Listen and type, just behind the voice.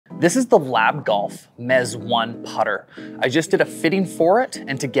This is the L.A.B. Golf Mezz.1 putter. I just did a fitting for it,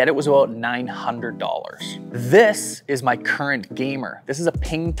 and to get it was about $900. This is my current gamer. This is a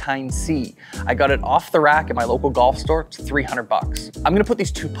Ping Tine C. I got it off the rack at my local golf store. It's 300 bucks. I'm gonna put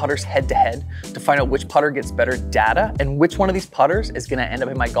these two putters head to head to find out which putter gets better data and which one of these putters is gonna end up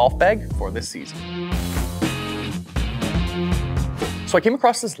in my golf bag for this season. So I came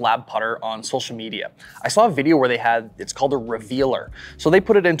across this L.A.B. putter on social media. I saw a video where they had, it's called a revealer. So they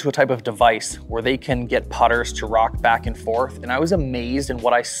put it into a type of device where they can get putters to rock back and forth. And I was amazed in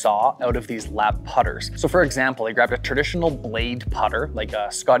what I saw out of these L.A.B. putters. So for example, they grabbed a traditional blade putter, like a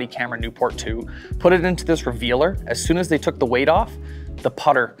Scotty Cameron Newport 2, put it into this revealer. As soon as they took the weight off, the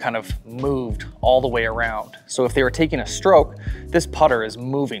putter kind of moved all the way around. So if they were taking a stroke, this putter is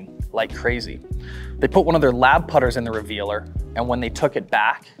moving like crazy. They put one of their L.A.B. putters in the revealer, and when they took it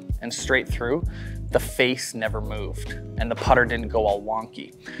back and straight through, the face never moved and the putter didn't go all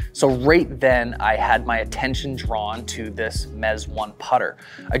wonky. So right then I had my attention drawn to this Mezz.1 putter.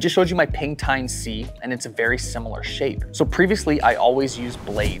 I just showed you my Ping Tine C and it's a very similar shape. So previously I always used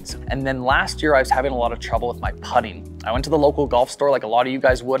blades. And then last year I was having a lot of trouble with my putting. I went to the local golf store like a lot of you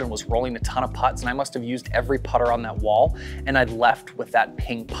guys would and was rolling a ton of putts, and I must have used every putter on that wall, and I'd left with that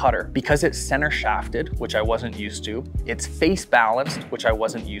Ping putter. Because it's center shafted, which I wasn't used to, it's face balanced, which I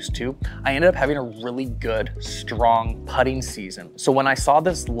wasn't used to, I ended up having a really good, strong putting season. So when I saw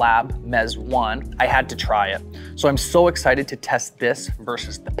this L.A.B. Mezz.1, I had to try it. So I'm so excited to test this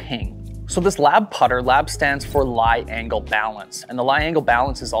versus the Ping. So this L.A.B. putter, L.A.B. stands for lie angle balance, and the lie angle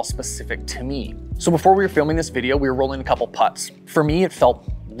balance is all specific to me. So before we were filming this video, we were rolling a couple putts. For me, it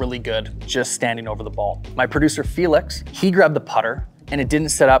felt really good just standing over the ball. My producer Felix, he grabbed the putter and it didn't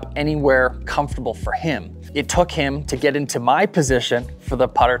set up anywhere comfortable for him. It took him to get into my position for the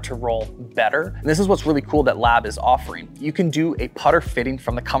putter to roll better. And this is what's really cool that L.A.B. is offering. You can do a putter fitting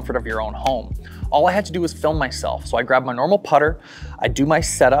from the comfort of your own home. All I had to do was film myself. So I grabbed my normal putter, I do my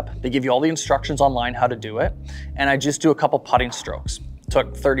setup, they give you all the instructions online how to do it, and I just do a couple putting strokes.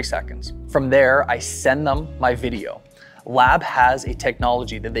 Took 30 seconds. From there, I send them my video. L.A.B. has a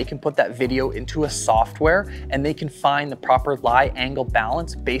technology that they can put that video into a software and they can find the proper lie angle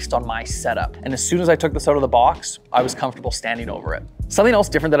balance based on my setup. And as soon as I took this out of the box, I was comfortable standing over it. Something else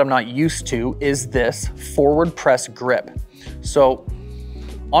different that I'm not used to is this forward press grip. So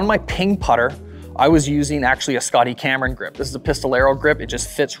on my Ping putter, I was using actually a Scotty Cameron grip. This is a Pistolero grip. It just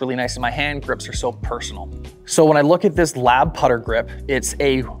fits really nice in my hand. Grips are so personal. So when I look at this L.A.B. putter grip, it's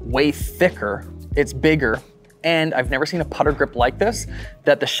a way thicker, it's bigger, and I've never seen a putter grip like this,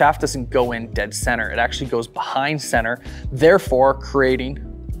 that the shaft doesn't go in dead center. It actually goes behind center, therefore creating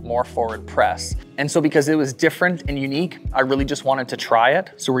more forward press. And so because it was different and unique, I really just wanted to try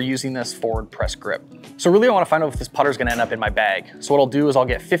it. So we're using this forward press grip. So really I want to find out if this putter is going to end up in my bag. So what I'll do is I'll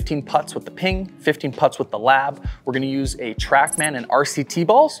get 15 putts with the Ping, 15 putts with the L.A.B. We're going to use a TrackMan and RCT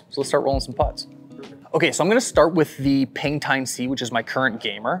balls. So let's start rolling some putts. Okay, so I'm gonna start with the Ping Tine C, which is my current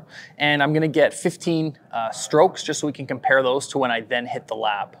gamer, and I'm gonna get 15 strokes just so we can compare those to when I then hit the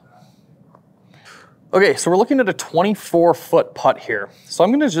L.A.B. Okay, so we're looking at a 24-foot putt here. So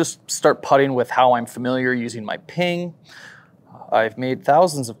I'm gonna just start putting with how I'm familiar using my Ping. I've made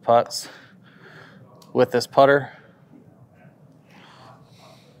thousands of putts with this putter.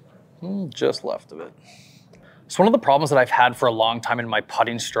 Just left of it. So one of the problems that I've had for a long time in my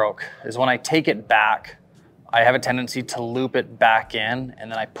putting stroke is when I take it back, I have a tendency to loop it back in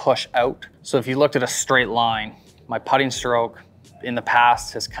and then I push out. So if you looked at a straight line, my putting stroke in the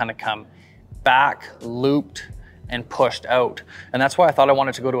past has kind of come back, looped, and pushed out. And that's why I thought I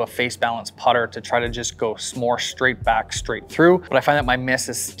wanted to go to a face balance putter to try to just go more straight back, straight through. But I find that my miss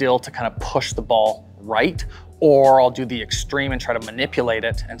is still to kind of push the ball right, or I'll do the extreme and try to manipulate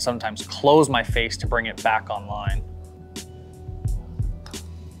it and sometimes close my face to bring it back online.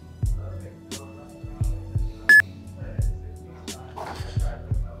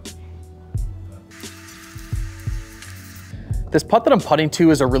 This putt that I'm putting to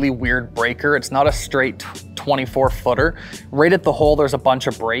is a really weird breaker. It's not a straight 24-footer. Right at the hole, there's a bunch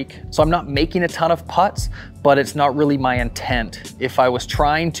of break. So I'm not making a ton of putts, but it's not really my intent. If I was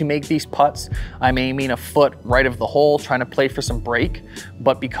trying to make these putts, I'm aiming a foot right of the hole, trying to play for some break.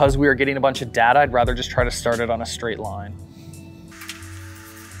 But because we are getting a bunch of data, I'd rather just try to start it on a straight line.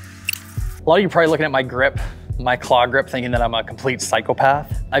 A lot of you are probably looking at my grip, my claw grip, thinking that I'm a complete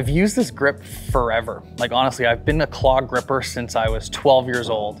psychopath. I've used this grip forever. Like honestly, I've been a claw gripper since I was 12 years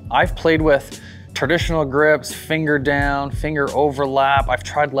old. I've played with traditional grips, finger down, finger overlap. I've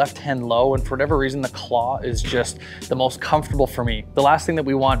tried left hand low, and for whatever reason, the claw is just the most comfortable for me. The last thing that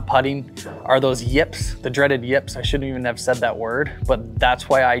we want putting are those yips, the dreaded yips. I shouldn't even have said that word, but that's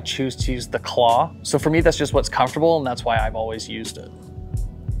why I choose to use the claw. So for me, that's just what's comfortable, and that's why I've always used it.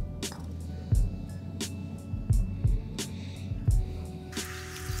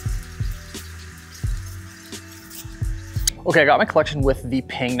 Okay, I got my collection with the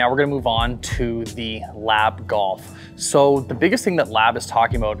Ping. Now we're gonna move on to the L.A.B golf. So the biggest thing that L.A.B is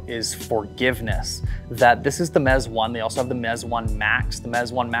talking about is forgiveness. That this is the Mezz.1. They also have the Mezz.1 Max. The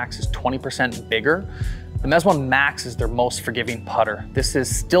Mezz.1 Max is 20% bigger. The Mezz.1 Max is their most forgiving putter. This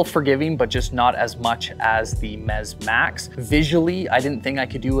is still forgiving, but just not as much as the Mezz Max. Visually, I didn't think I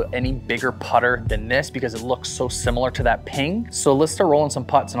could do any bigger putter than this because it looks so similar to that Ping. So let's start rolling some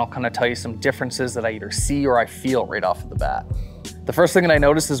putts and I'll kind of tell you some differences that I either see or I feel right off of the bat. The first thing that I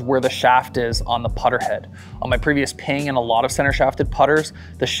noticed is where the shaft is on the putter head. On my previous Ping and a lot of center shafted putters,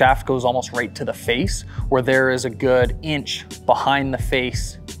 the shaft goes almost right to the face, where there is a good inch behind the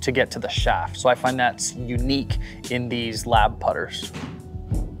face to get to the shaft. So I find that's unique in these L.A.B putters.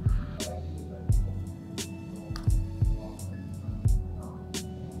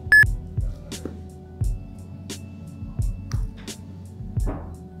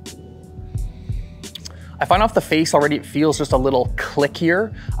 I find off the face already it feels just a little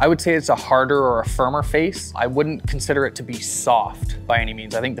clickier. I would say it's a harder or a firmer face. I wouldn't consider it to be soft by any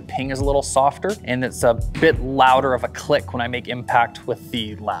means. I think the Ping is a little softer and it's a bit louder of a click when I make impact with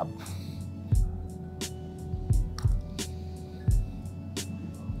the L.A.B.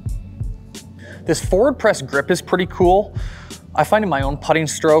 This forward press grip is pretty cool. I find in my own putting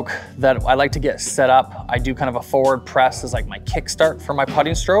stroke that I like to get set up. I do kind of a forward press as like my kickstart for my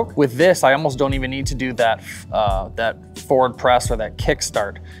putting stroke. With this, I almost don't even need to do that, that forward press or that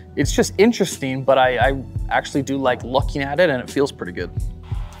kickstart. It's just interesting, but I actually do like looking at it and it feels pretty good.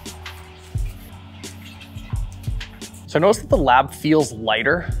 So I noticed that the L.A.B feels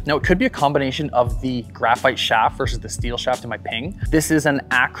lighter. Now it could be a combination of the graphite shaft versus the steel shaft in my Ping. This is an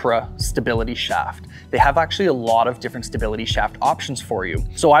Acra stability shaft. They have actually a lot of different stability shaft options for you.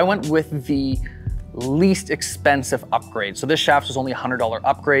 So I went with the least expensive upgrade. So this shaft was only a $100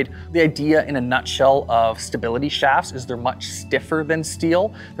 upgrade. The idea in a nutshell of stability shafts is they're much stiffer than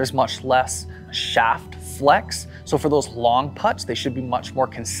steel. There's much less shaft flex. So for those long putts, they should be much more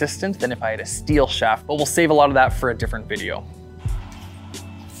consistent than if I had a steel shaft, but we'll save a lot of that for a different video.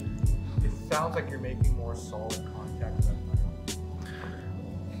 It sounds like you're making more solid contact with that putter.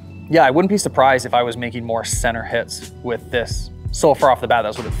 Yeah, I wouldn't be surprised if I was making more center hits with this. So far off the bat,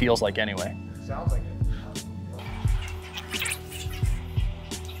 that's what it feels like anyway. Sounds like it.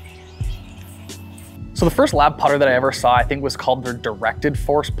 So the first L.A.B putter that I ever saw, I think was called their directed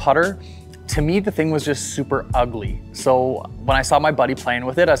force putter. To me, the thing was just super ugly. So when I saw my buddy playing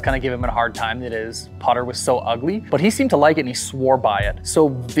with it, I was kind of giving him a hard time that his putter was so ugly, but he seemed to like it and he swore by it. So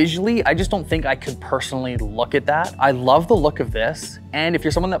visually, I just don't think I could personally look at that. I love the look of this. And if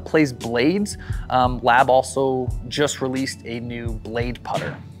you're someone that plays blades, L.A.B also just released a new blade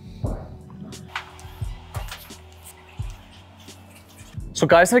putter. So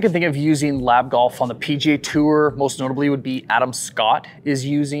guys that I can think of using L.A.B golf on the PGA Tour, most notably would be Adam Scott is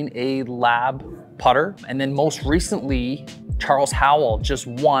using a L.A.B putter. And then most recently, Charles Howell just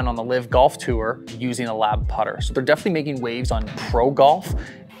won on the LIV Golf Tour using a L.A.B putter. So they're definitely making waves on pro golf.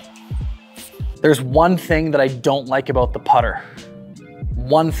 There's one thing that I don't like about the putter.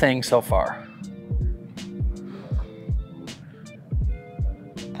 One thing so far.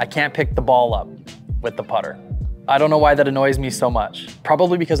 I can't pick the ball up with the putter. I don't know why that annoys me so much.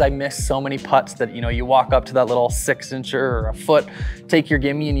 Probably because I miss so many putts that, you walk up to that little 6-incher or a foot, take your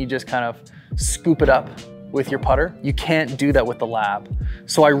gimme and you just kind of scoop it up with your putter. You can't do that with the L.A.B.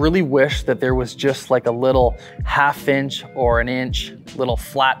 So I really wish that there was just like a little 1/2 inch or 1 inch little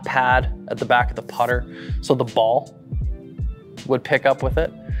flat pad at the back of the putter so the ball would pick up with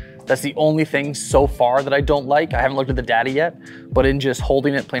it. That's the only thing so far that I don't like. I haven't looked at the data yet, but in just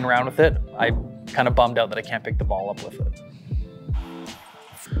holding it, playing around with it, I'm kind of bummed out that I can't pick the ball up with it.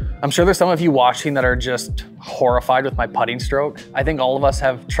 I'm sure there's some of you watching that are just horrified with my putting stroke. I think all of us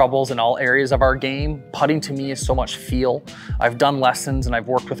have troubles in all areas of our game. Putting to me is so much feel. I've done lessons and I've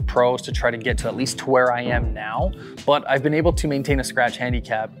worked with pros to try to get to at least to where I am now, but I've been able to maintain a scratch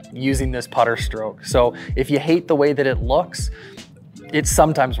handicap using this putter stroke. So if you hate the way that it looks, it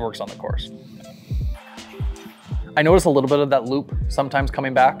sometimes works on the course. I notice a little bit of that loop sometimes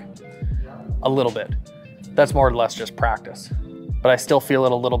coming back, a little bit. That's more or less just practice, but I still feel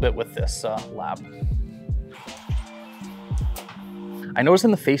it a little bit with this L.A.B. I noticed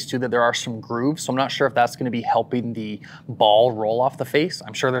in the face too that there are some grooves, so I'm not sure if that's gonna be helping the ball roll off the face.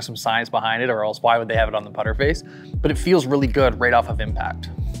 I'm sure there's some science behind it, or else why would they have it on the putter face? But it feels really good right off of impact.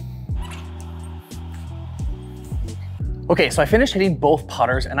 Okay, so I finished hitting both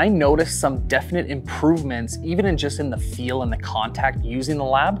putters and I noticed some definite improvements even in just in the feel and the contact using the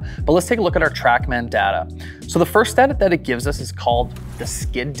L.A.B. But let's take a look at our TrackMan data. So the first stat that it gives us is called the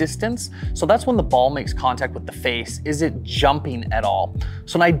skid distance. So that's when the ball makes contact with the face. Is it jumping at all?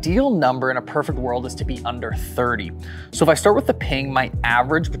 So an ideal number in a perfect world is to be under 30. So if I start with the ping, my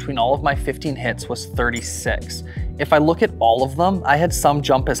average between all of my 15 hits was 36. If I look at all of them, I had some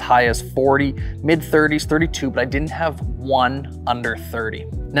jump as high as 40, mid 30s, 32, but I didn't have one under 30.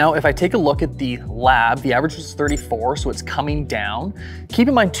 Now, if I take a look at the L.A.B, the average was 34, so it's coming down. Keep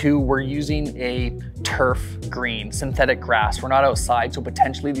in mind too, we're using a turf green, synthetic grass. We're not outside, so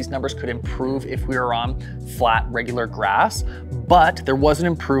potentially these numbers could improve if we were on flat, regular grass, but there was an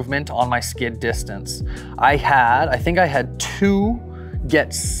improvement on my skid distance. I think I had 2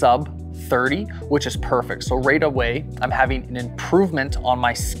 get sub 30, which is perfect. So right away, I'm having an improvement on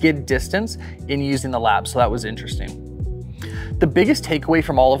my skid distance in using the L.A.B, so that was interesting. The biggest takeaway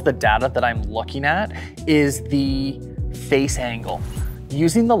from all of the data that I'm looking at is the face angle.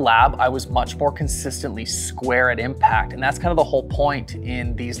 Using the L.A.B, I was much more consistently square at impact, and that's kind of the whole point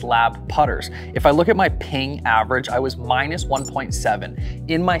in these L.A.B putters. If I look at my ping average, I was minus 1.7.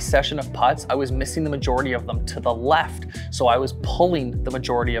 In my session of putts, I was missing the majority of them to the left, so I was pulling the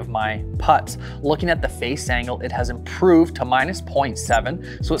majority of my putts. Looking at the face angle, it has improved to minus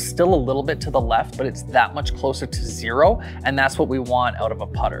 0.7, so it's still a little bit to the left, but it's that much closer to 0, and that's what we want out of a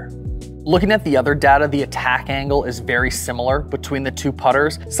putter. Looking at the other data, the attack angle is very similar between the two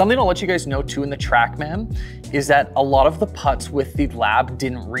putters. Something I'll let you guys know too in the TrackMan is that a lot of the putts with the L.A.B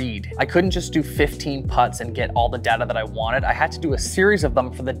didn't read. I couldn't just do 15 putts and get all the data that I wanted. I had to do a series of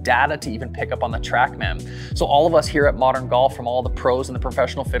them for the data to even pick up on the TrackMan. So all of us here at Modern Golf, from all the pros and the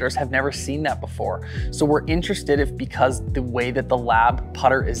professional fitters, have never seen that before. So we're interested if, because the way that the L.A.B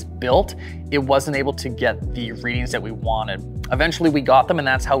putter is built, it wasn't able to get the readings that we wanted. Eventually we got them, and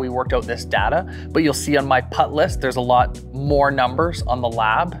that's how we worked out this data. But you'll see on my putt list, there's a lot more numbers on the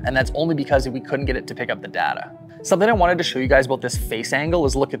L.A.B, and that's only because we couldn't get it to pick up the data. Something I wanted to show you guys about this face angle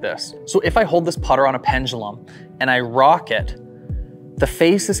is look at this. So if I hold this putter on a pendulum and I rock it, the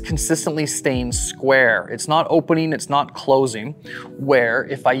face is consistently staying square. It's not opening, it's not closing. Where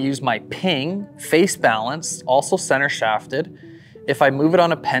if I use my ping, face balance, also center shafted, if I move it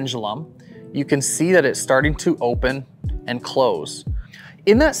on a pendulum, you can see that it's starting to open and close.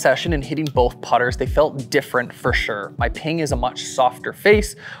 In that session and hitting both putters, they felt different for sure. My ping is a much softer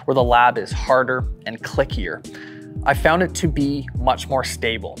face, where the L.A.B is harder and clickier. I found it to be much more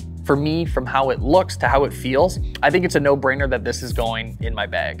stable. For me, from how it looks to how it feels, I think it's a no-brainer that this is going in my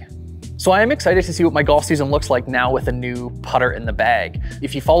bag. So I am excited to see what my golf season looks like now with a new putter in the bag.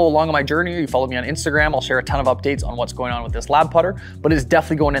 If you follow along on my journey, or you follow me on Instagram, I'll share a ton of updates on what's going on with this L.A.B putter, but it's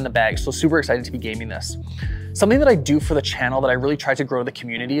definitely going in the bag, so super excited to be gaming this. Something that I do for the channel that I really try to grow the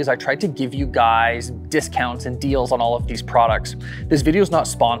community is I try to give you guys discounts and deals on all of these products. This video is not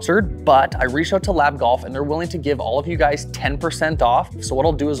sponsored, but I reached out to L.A.B Golf and they're willing to give all of you guys 10% off. So what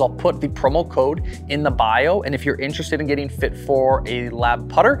I'll do is I'll put the promo code in the bio, and if you're interested in getting fit for a L.A.B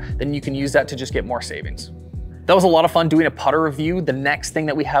putter, then you can use that to just get more savings. That was a lot of fun doing a putter review. The next thing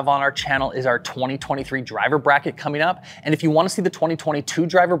that we have on our channel is our 2023 driver bracket coming up. And if you want to see the 2022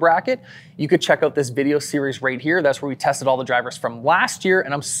 driver bracket, you could check out this video series right here. That's where we tested all the drivers from last year.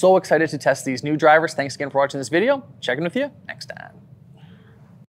 And I'm so excited to test these new drivers. Thanks again for watching this video. Check in with you next time.